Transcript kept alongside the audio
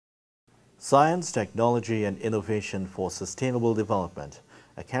Science, Technology and Innovation for Sustainable Development,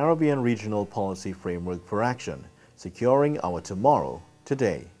 a Caribbean Regional Policy Framework for Action, securing our tomorrow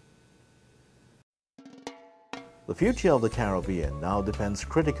today. The future of the Caribbean now depends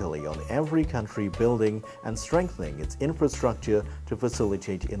critically on every country building and strengthening its infrastructure to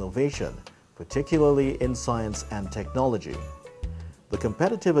facilitate innovation, particularly in science and technology. The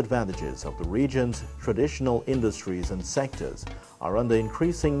competitive advantages of the region's traditional industries and sectors are under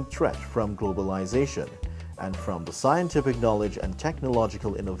increasing threat from globalization and from the scientific knowledge and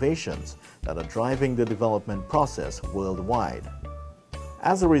technological innovations that are driving the development process worldwide.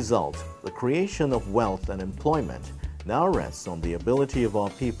 As a result, the creation of wealth and employment now rests on the ability of our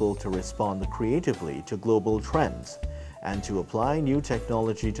people to respond creatively to global trends and to apply new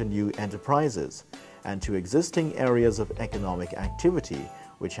technology to new enterprises and to existing areas of economic activity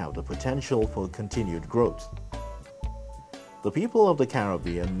which have the potential for continued growth. The people of the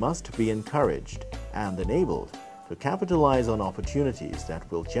Caribbean must be encouraged and enabled to capitalize on opportunities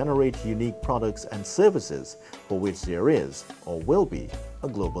that will generate unique products and services for which there is or will be a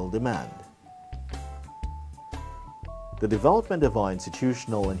global demand. The development of our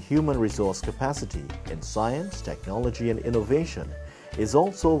institutional and human resource capacity in science, technology and innovation is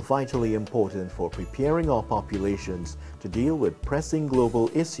also vitally important for preparing our populations to deal with pressing global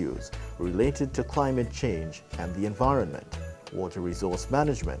issues related to climate change and the environment, water resource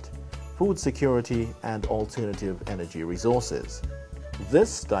management, food security and alternative energy resources.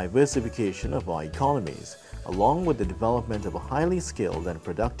 This diversification of our economies, along with the development of a highly skilled and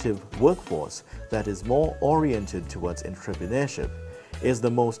productive workforce that is more oriented towards entrepreneurship, is the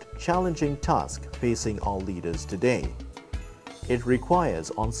most challenging task facing our leaders today. It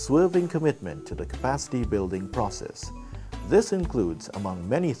requires unswerving commitment to the capacity building process. This includes, among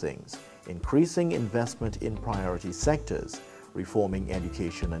many things, increasing investment in priority sectors, reforming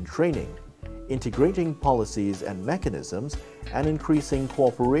education and training, integrating policies and mechanisms, and increasing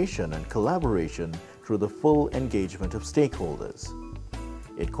cooperation and collaboration through the full engagement of stakeholders.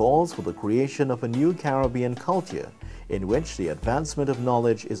 It calls for the creation of a new Caribbean culture in which the advancement of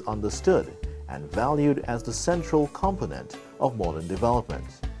knowledge is understood and valued as the central component of modern development.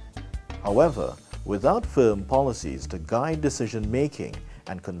 However, without firm policies to guide decision-making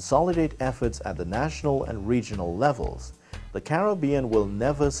and consolidate efforts at the national and regional levels, the Caribbean will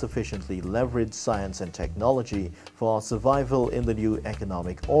never sufficiently leverage science and technology for our survival in the new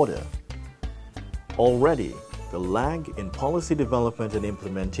economic order. Already, the lag in policy development and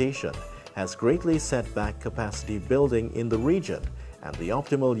implementation has greatly set back capacity building in the region and the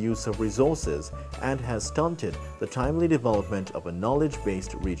optimal use of resources and has stunted the timely development of a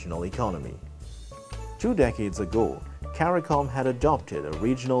knowledge-based regional economy. 2 decades ago, CARICOM had adopted a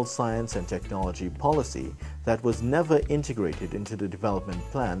regional science and technology policy that was never integrated into the development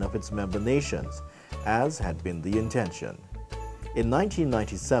plan of its member nations, as had been the intention. In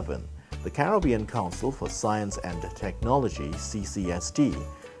 1997, the Caribbean Council for Science and Technology, CCST,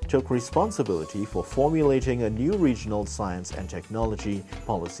 took responsibility for formulating a new regional science and technology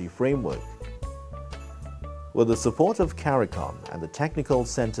policy framework. With the support of CARICOM and the Technical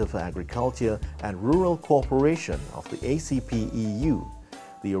Center for Agriculture and Rural Cooperation of the ACP-EU,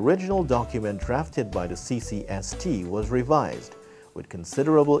 the original document drafted by the CCST was revised with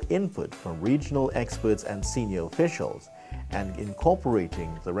considerable input from regional experts and senior officials and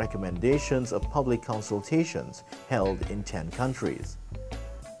incorporating the recommendations of public consultations held in 10 countries.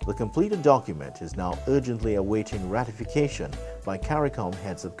 The completed document is now urgently awaiting ratification by CARICOM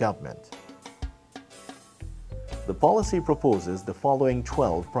heads of government. The policy proposes the following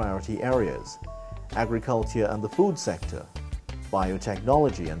 12 priority areas: agriculture and the food sector,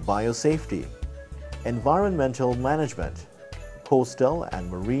 biotechnology and biosafety, environmental management, coastal and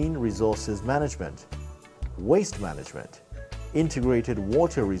marine resources management, waste management, integrated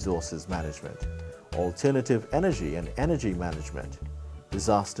water resources management, alternative energy and energy management,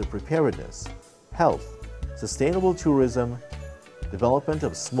 disaster preparedness, health, sustainable tourism, development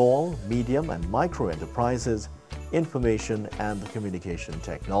of small, medium and micro enterprises, information and communication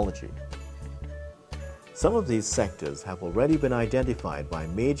technology. Some of these sectors have already been identified by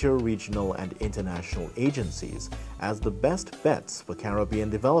major regional and international agencies as the best bets for Caribbean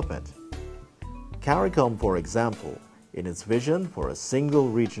development. CARICOM, for example, in its vision for a single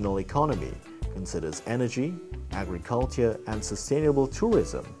regional economy, considers energy, agriculture and sustainable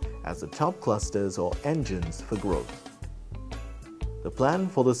tourism as the top clusters or engines for growth. The plan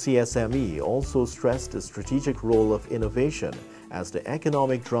for the CSME also stressed the strategic role of innovation as the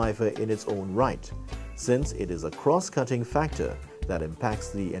economic driver in its own right, since it is a cross-cutting factor that impacts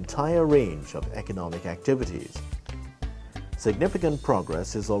the entire range of economic activities. Significant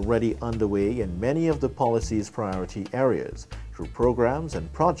progress is already underway in many of the policy's priority areas through programs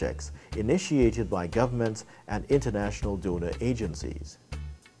and projects initiated by governments and international donor agencies.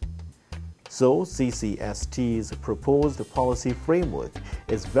 So, CCST's proposed policy framework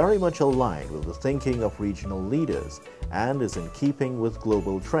is very much aligned with the thinking of regional leaders and is in keeping with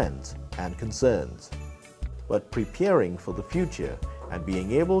global trends and concerns. But preparing for the future and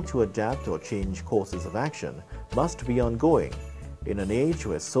being able to adapt or change courses of action must be ongoing in an age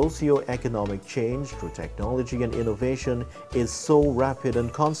where socio-economic change through technology and innovation is so rapid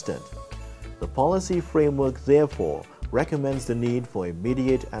and constant. The policy framework, therefore, recommends the need for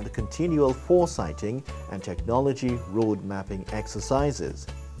immediate and continual foresighting and technology road mapping exercises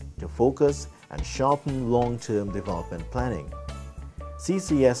to focus and sharpen long-term development planning.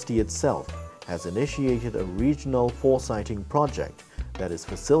 CCST itself has initiated a regional foresighting project that is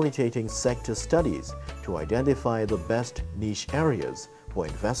facilitating sector studies to identify the best niche areas for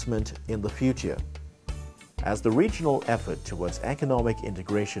investment in the future. As the regional effort towards economic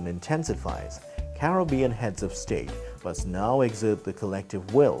integration intensifies, Caribbean heads of state must now exert the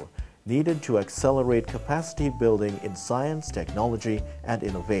collective will needed to accelerate capacity building in science, technology, and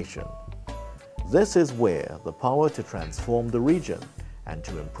innovation. This is where the power to transform the region and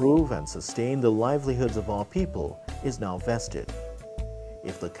to improve and sustain the livelihoods of our people is now vested.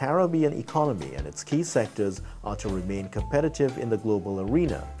 If the Caribbean economy and its key sectors are to remain competitive in the global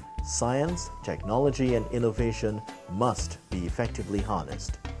arena, science, technology, and innovation must be effectively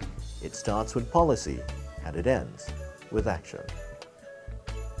harnessed. It starts with policy and it ends with action.